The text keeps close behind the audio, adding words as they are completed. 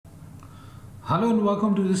Hello and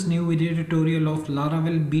welcome to this new video tutorial of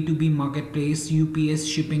Laravel B2B Marketplace UPS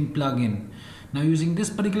shipping plugin. Now using this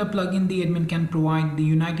particular plugin, the admin can provide the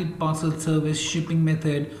United Parcel Service shipping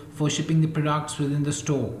method for shipping the products within the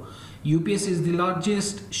store. UPS is the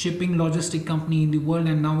largest shipping logistic company in the world,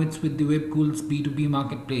 and now it's with the WebCool's B2B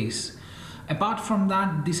Marketplace. Apart from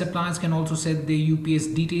that, the suppliers can also set their UPS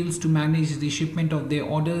details to manage the shipment of their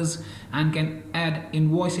orders and can add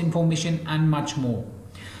invoice information and much more.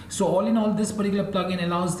 So all in all, this particular plugin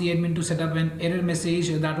allows the admin to set up an error message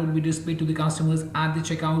that will be displayed to the customers at the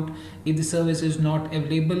checkout. If the service is not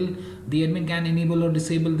available, the admin can enable or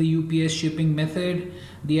disable the UPS shipping method.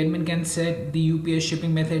 The admin can set the UPS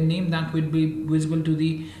shipping method name that will be visible to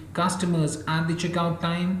the customers at the checkout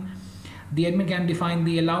time. The admin can define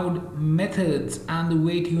the allowed methods and the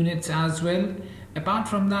weight units as well. Apart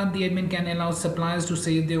from that, the admin can allow suppliers to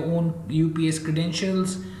save their own UPS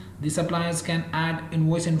credentials. The suppliers can add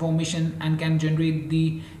invoice information and can generate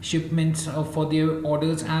the shipments for their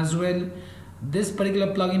orders as well. This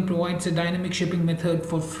particular plugin provides a dynamic shipping method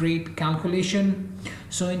for freight calculation.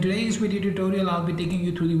 So in today's video tutorial, I'll be taking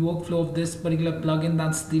you through the workflow of this particular plugin.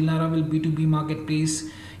 That's the Laravel B2B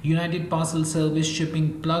Marketplace United Parcel Service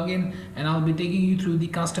shipping plugin, and I'll be taking you through the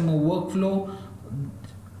customer workflow.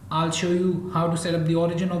 I'll show you how to set up the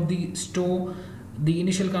origin of the store, the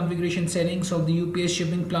initial configuration settings of the UPS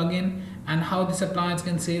shipping plugin, and how the suppliers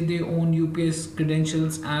can save their own UPS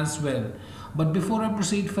credentials as well. But before I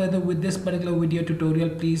proceed further with this particular video tutorial,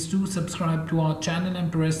 please do subscribe to our channel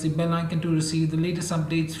and press the bell icon to receive the latest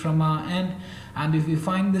updates from our end. And if you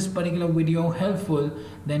find this particular video helpful,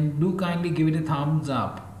 then do kindly give it a thumbs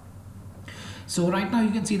up. So right now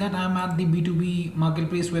you can see that I'm at the B2B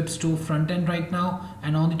Marketplace web store front end right now,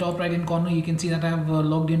 and on the top right hand corner you can see that I have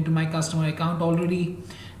logged into my customer account already.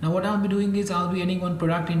 Now what I'll be doing is I'll be adding one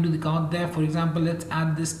product into the cart there. For example, let's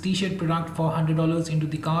add this t-shirt product for $100 into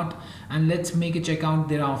the cart, and let's make a checkout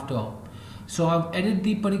thereafter. So I've added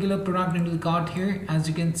the particular product into the cart here, as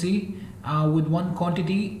you can see, with one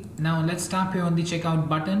quantity. Now let's tap here on the checkout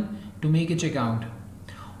button to make a checkout.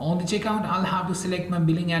 On the checkout, I'll have to select my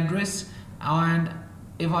billing address, and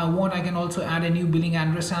if I want, I can also add a new billing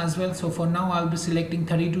address as well. So for now, I'll be selecting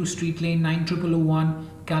 32 Street Lane 90001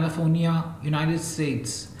 California, United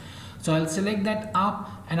States. So I'll select that up,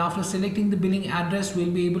 and after selecting the billing address, we'll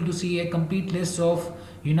be able to see a complete list of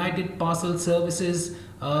United Parcel Services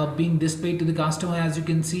being displayed to the customer, as you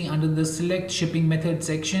can see under the select shipping method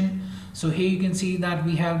section. So here you can see that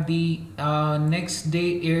we have the next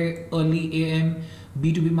day air early AM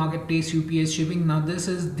B2B Marketplace UPS shipping. Now this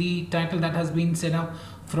is the title that has been set up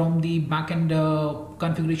from the backend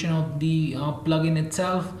configuration of the plugin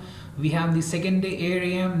itself. We have the second day air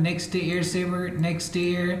AM, next day air saver, next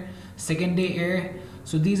day air, second day air.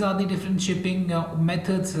 So these are the different shipping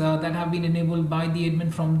methods that have been enabled by the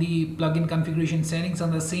admin from the plugin configuration settings,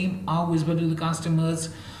 and the same are visible to the customers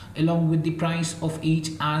along with the price of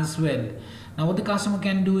each as well. Now what the customer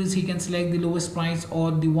can do is he can select the lowest price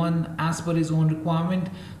or the one as per his own requirement.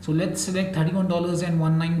 So let's select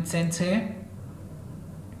 $31.19 here.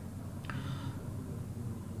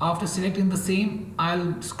 After selecting the same,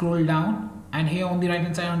 I'll scroll down, and here on the right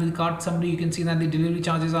hand side under the cart summary, you can see that the delivery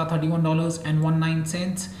charges are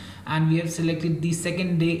 $31.19, and we have selected the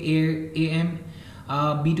second day air AM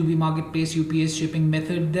B2B Marketplace UPS shipping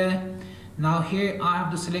method there. Now here I have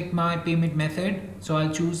to select my payment method, so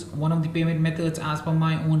I'll choose one of the payment methods as per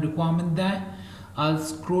my own requirement there. I'll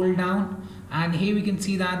scroll down, and here we can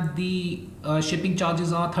see that the shipping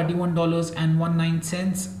charges are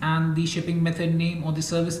 $31.19, and the shipping method name or the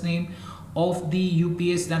service name of the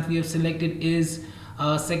UPS that we have selected is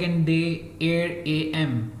second day air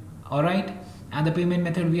AM. Alright, and the payment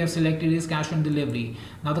method we have selected is cash on delivery.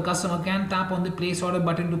 Now the customer can tap on the place order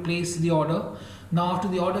button to place the order. Now after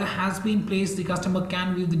the order has been placed, the customer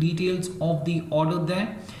can view the details of the order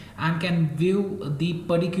there and can view the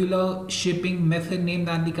particular shipping method name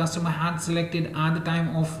that the customer had selected at the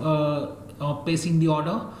time of placing the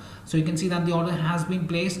order. So you can see that the order has been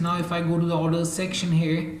placed. Now if I go to the orders section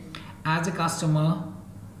here as a customer,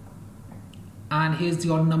 and here's the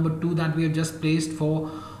order number 2 that we have just placed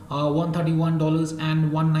for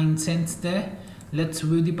 $131.19 there. Let's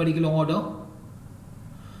view the particular order.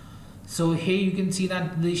 So here you can see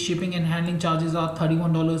that the shipping and handling charges are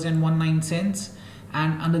 $31.19,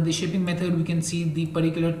 and under the shipping method we can see the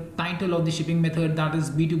particular title of the shipping method, that is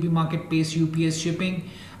B2B Marketplace UPS shipping,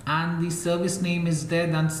 and the service name is there,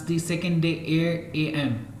 that's the second day air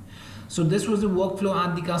AM. So this was the workflow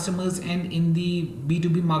at the customer's end in the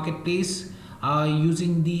B2B Marketplace.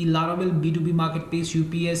 using the Laravel B2B marketplace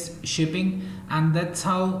UPS shipping, and that's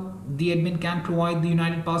how the admin can provide the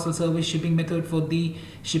United Parcel Service shipping method for the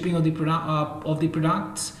shipping of the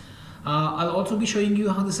products. I'll also be showing you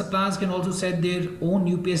how the suppliers can also set their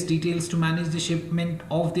own UPS details to manage the shipment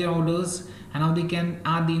of their orders, and how they can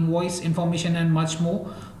add the invoice information and much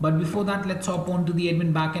more. But before that, let's hop on to the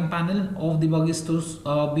admin backend panel of the Bugistos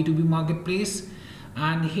B2B marketplace.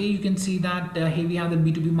 And here you can see that here we have the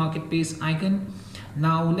B2B marketplace icon.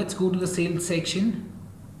 Now let's go to the sales section.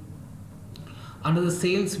 Under the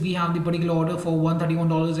sales, we have the particular order for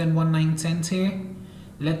 $131.19 here.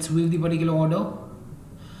 Let's view the particular order.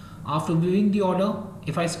 After viewing the order,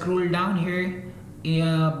 if I scroll down here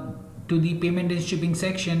to the payment and shipping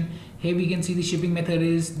section, here we can see the shipping method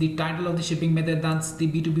is the title of the shipping method, that's the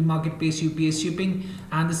B2B marketplace UPS shipping,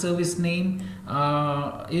 and the service name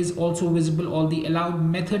is also visible, or the allowed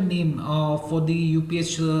method name for the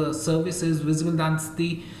UPS service is visible, that's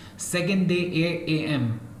the second day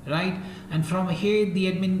AM, right? And from here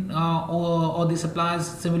the admin or the suppliers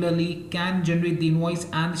similarly can generate the invoice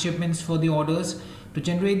and the shipments for the orders. To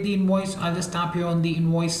generate the invoice, I'll just tap here on the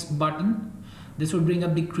invoice button. This will bring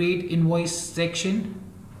up the create invoice section.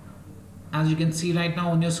 As you can see right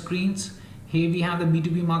now on your screens, here we have the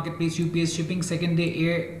B2B marketplace UPS shipping second day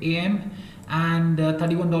AM and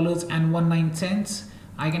 $31.19.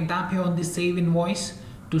 I can tap here on the save invoice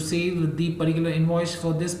to save the particular invoice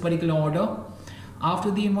for this particular order.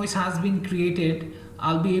 After the invoice has been created,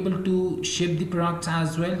 I'll be able to ship the products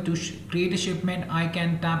as well. To create a shipment, I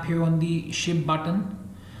can tap here on the ship button.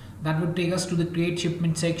 That would take us to the create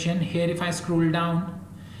shipment section. Here if I scroll down,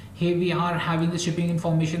 here we are having the shipping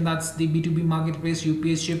information, that's the B2B marketplace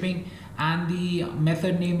UPS shipping, and the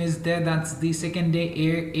method name is there, that's the second day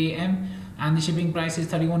AM, and the shipping price is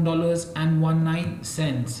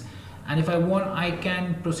 $31.19. And if I want, I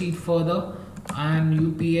can proceed further and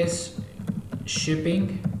UPS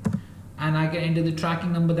shipping, and I can enter the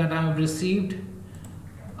tracking number that I have received.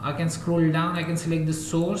 I can scroll down, I can select the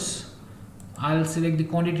source, I'll select the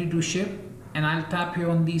quantity to ship, and I'll tap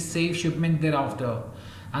here on the save shipment thereafter.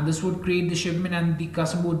 And this would create the shipment, and the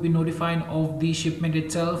customer would be notified of the shipment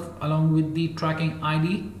itself along with the tracking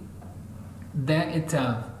ID there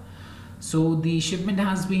itself. So the shipment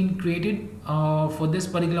has been created for this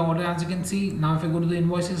particular order, as you can see. Now if I go to the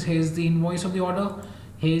invoices, here's the invoice of the order.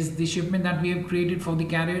 Here's the shipment that we have created for the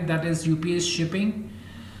carrier, that is UPS shipping.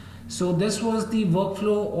 So this was the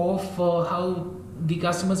workflow of how the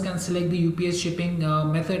customers can select the UPS shipping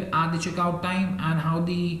method at the checkout time, and how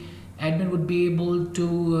the admin would be able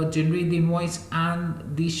to generate the invoice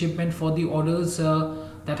and the shipment for the orders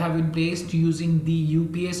that have been placed using the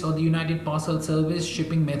UPS or the United Parcel Service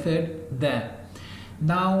shipping method there.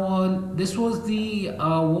 Now this was the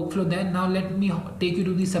workflow there. Now let me take you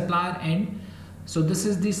to the supplier end. So this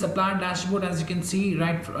is the supplier dashboard. As you can see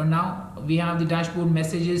right now, we have the dashboard: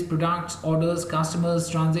 messages, products, orders, customers,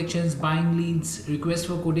 transactions, buying leads, requests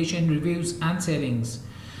for quotation, reviews, and settings.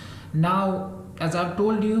 Now, as I've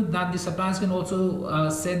told you, that the suppliers can also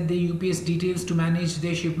set the UPS details to manage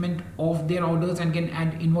their shipment of their orders, and can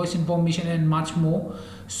add invoice information and much more.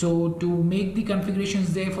 So to make the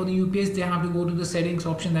configurations there for the UPS, they have to go to the settings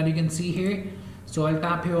option that you can see here. So I'll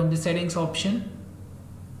tap here on the settings option.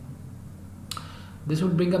 This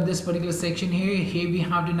would bring up this particular section here. Here we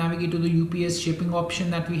have to navigate to the UPS shipping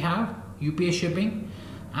option that we have, UPS shipping.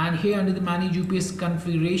 And here under the manage UPS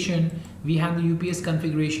configuration, we have the UPS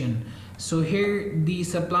configuration. So here the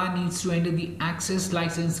supplier needs to enter the access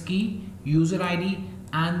license key, user ID,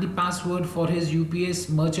 and the password for his UPS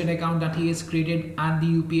merchant account that he has created at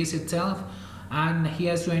the UPS itself. And he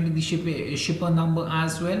has to enter the shipper number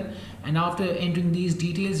as well. And after entering these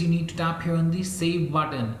details, you need to tap here on the save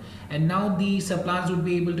button. And now the suppliers will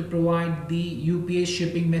be able to provide the UPS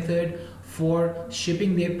shipping method for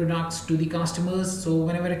shipping their products to the customers. So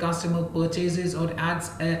whenever a customer purchases or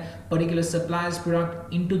adds a particular supplier's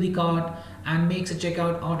product into the cart and makes a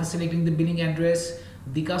checkout after selecting the billing address,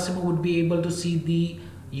 the customer would be able to see the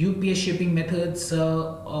UPS shipping methods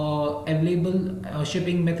available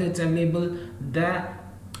there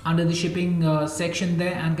under the shipping section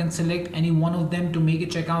there, and can select any one of them to make a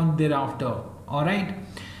checkout thereafter. All right.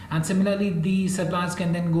 And similarly, the suppliers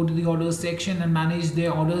can then go to the orders section and manage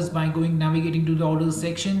their orders by navigating to the orders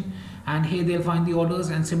section, and here they'll find the orders.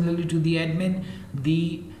 And similarly to the admin,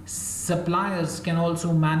 the suppliers can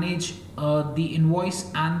also manage the invoice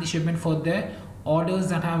and the shipment for their orders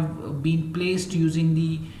that have been placed using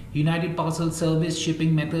the United Parcel Service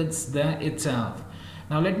shipping methods there itself.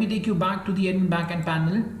 Now let me take you back to the admin backend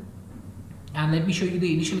panel. And let me show you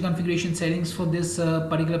the initial configuration settings for this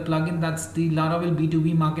particular plugin. That's the Laravel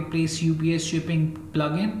B2B Marketplace UPS Shipping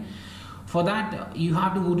plugin. For that, you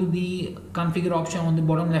have to go to the configure option on the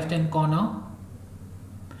bottom left hand corner.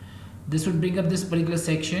 This would bring up this particular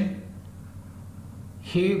section.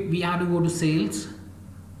 Here we have to go to sales.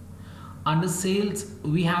 Under sales,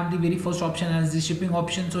 we have the very first option as the shipping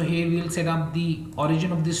option. So here we'll set up the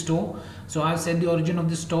origin of the store. So I've set the origin of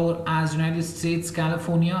the store as United States,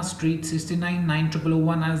 California, Street 69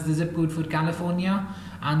 90001 as the zip code for California,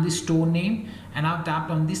 and the store name. And I've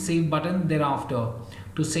tapped on the save button thereafter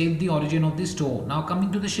to save the origin of the store. Now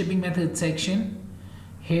coming to the shipping method section,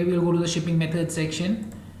 here we'll go to the shipping method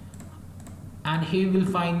section. And here we'll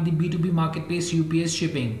find the B2B Marketplace UPS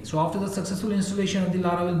Shipping. So after the successful installation of the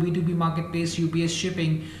Laravel B2B Marketplace UPS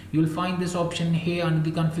Shipping, you'll find this option here under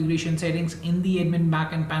the configuration settings in the admin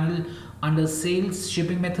backend panel under sales,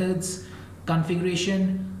 shipping methods,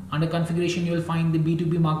 configuration. Under configuration, you'll find the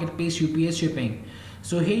B2B Marketplace UPS Shipping.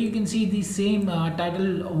 So here you can see the same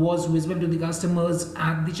title was visible to the customers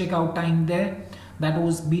at the checkout time there. That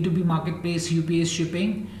was B2B Marketplace UPS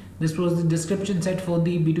Shipping. This was the description set for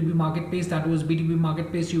the B2B Marketplace, that was B2B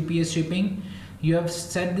Marketplace UPS Shipping. You have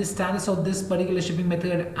set the status of this particular shipping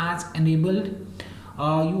method as enabled.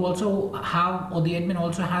 You also have, or the admin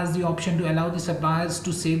also has the option to allow the suppliers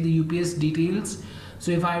to save the UPS details.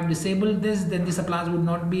 So if I have disabled this, then the suppliers would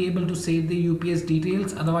not be able to save the UPS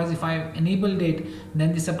details. Otherwise, if I have enabled it,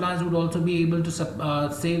 then the suppliers would also be able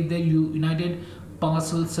to save their United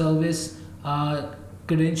Parcel Service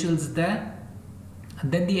credentials there.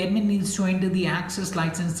 Then the admin needs to enter the access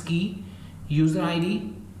license key, user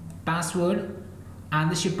ID, password, and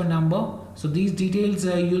the shipper number. So these details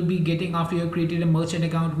you'll be getting after you have created a merchant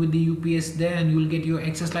account with the UPS there, and you'll get your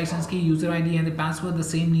access license key, user ID, and the password. The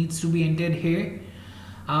same needs to be entered here.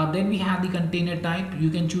 Then we have the container type. You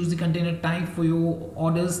can choose the container type for your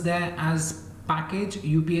orders there as package,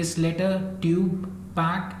 UPS letter, tube,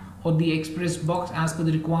 pack, or the express box as per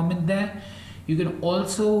the requirement there. You can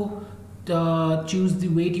also choose the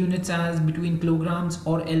weight units as between kilograms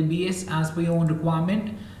or lbs as per your own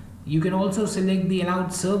requirement. You can also select the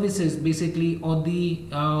allowed services basically, or the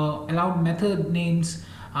allowed method names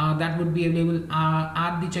that would be available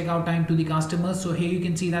at the checkout time to the customers. So here you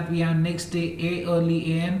can see that we have next day air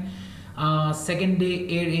early AM, second day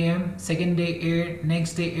air AM, second day air,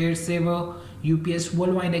 next day air saver, UPS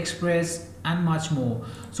worldwide express, and much more.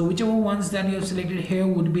 So whichever ones that you have selected here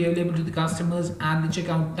would be available to the customers at the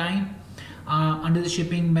checkout time. Under the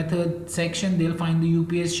shipping method section, they'll find the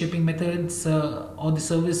UPS shipping methods or the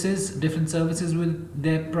services, different services with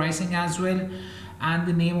their pricing as well, and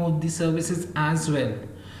the name of the services as well.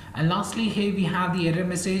 And lastly, here we have the error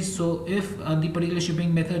message. So if the particular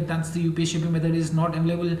shipping method, that's the UPS shipping method, is not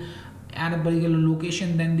available at a particular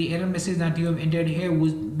location, then the error message that you have entered here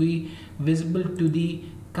would be visible to the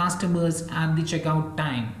customers at the checkout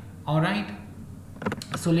time. All right.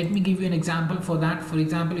 So let me give you an example for that. For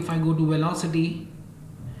example, if I go to Velocity,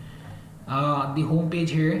 the home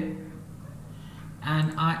page here,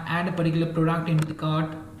 and I add a particular product into the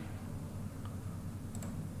cart,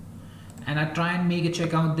 and I try and make a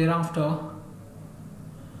checkout thereafter.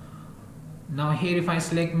 Now here if I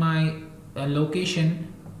select my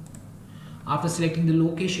location, after selecting the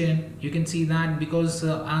location, you can see that because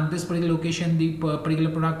at this particular location the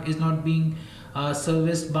particular product is not being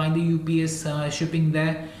serviced by the UPS shipping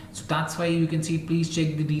there. So that's why you can see please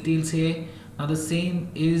check the details here. Now the same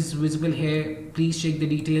is visible here. Please check the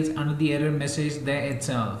details under the error message there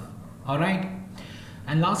itself. Alright.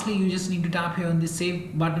 And lastly, you just need to tap here on the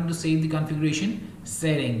save button to save the configuration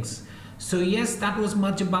settings. So yes, that was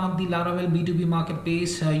much about the Laravel B2B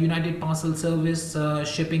Marketplace United Parcel Service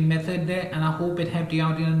shipping method there, and I hope it helped you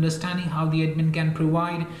out in understanding how the admin can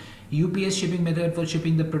provide UPS shipping method for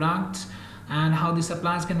shipping the products, and how the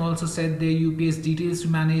suppliers can also set their UPS details to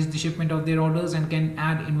manage the shipment of their orders and can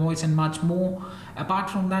add invoice and much more. Apart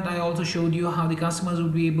from that, I also showed you how the customers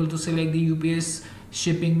would be able to select the UPS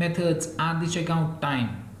shipping methods at the checkout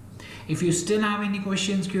time. If you still have any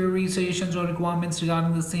questions, queries, suggestions or requirements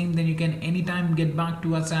regarding the same, then you can anytime get back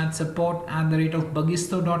to us at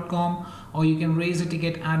support@bugisto.com, or you can raise a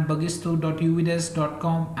ticket at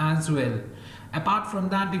bugisto.uvides.com as well. Apart from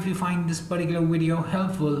that, if you find this particular video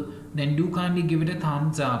helpful, then do kindly give it a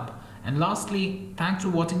thumbs up. And lastly, thanks for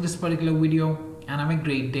watching this particular video, and have a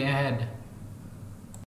great day ahead.